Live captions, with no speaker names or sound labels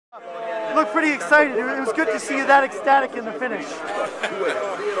You look pretty excited. It was good to see you that ecstatic in the finish.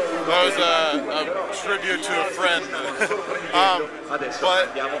 That was a tribute to a friend.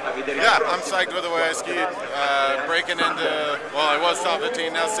 But yeah, I'm psyched with the way I skied. Breaking into, well, I was top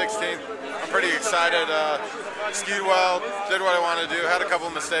 15, now 16th. I'm pretty excited. Skied well, did what I wanted to do, had a couple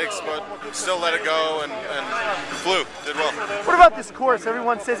of mistakes, but still let it go and flew, did well. What about this course?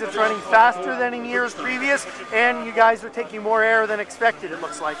 Everyone says it's running faster than in years previous, and you guys are taking more air than expected, it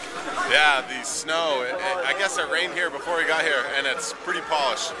looks like. Yeah, the snow, I guess it rained here before we got here, and it's pretty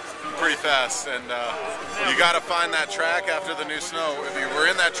polished, pretty fast, and you got to find that track after the new snow. If you were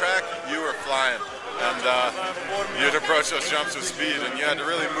in that track, you were flying. And you'd approach those jumps with speed, and you had to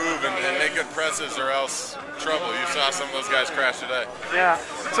really move and make good presses, or else trouble. You saw some of those guys crash today. Yeah,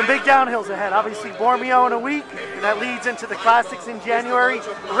 some big downhills ahead. Obviously, Bormio in a week, and that leads into the classics in January.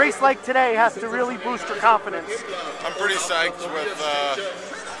 A race like today has to really boost your confidence. I'm pretty psyched with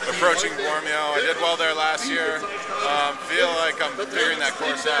approaching Bormio. I did well there last year. Feel like I'm figuring that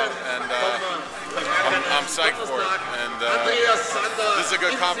course out, and I'm psyched for it. And this is a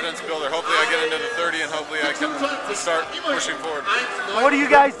good confidence builder. Hopefully I get into the 30, and hopefully I can start pushing forward. What do you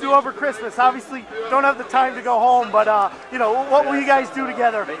guys do over Christmas? Obviously, don't have the time to go home, but you know, what will you guys do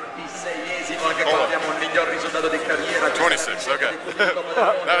together? 26, okay.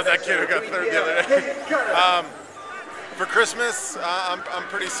 That was that kid who got third the other day. For Christmas, I'm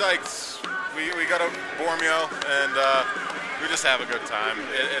pretty psyched. We go to Bormio, and we just have a good time.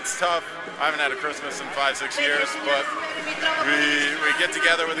 It's tough. I haven't had a Christmas in 5-6 years, but we get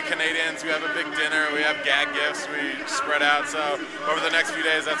together with the Canadians. We have a big dinner. We have gag gifts. We spread out. So over the next few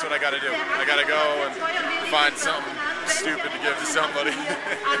days, that's what I got to do. I got to go and find something stupid to give to somebody.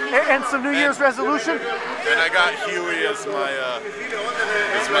 And some New Year's resolution? And I got Huey as my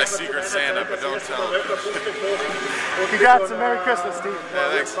secret Santa, but don't tell him. Congrats and Merry Christmas, Steve.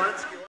 Yeah, thanks.